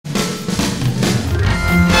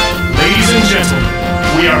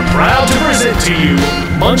are proud to present to you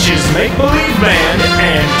Munch's Make-Believe Band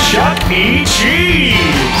and Chuck E.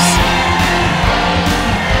 Cheese.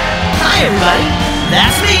 Hi everybody,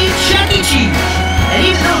 that's me, Chuck E. Cheese. And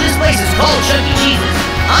even though this place is called Chuck E. Cheese's,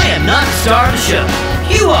 I am not the star of the show.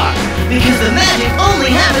 You are, because the magic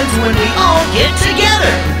only happens when we all get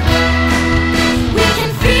together. We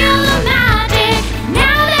can feel the magic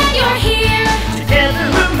now that you're here. Together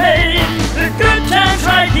we're made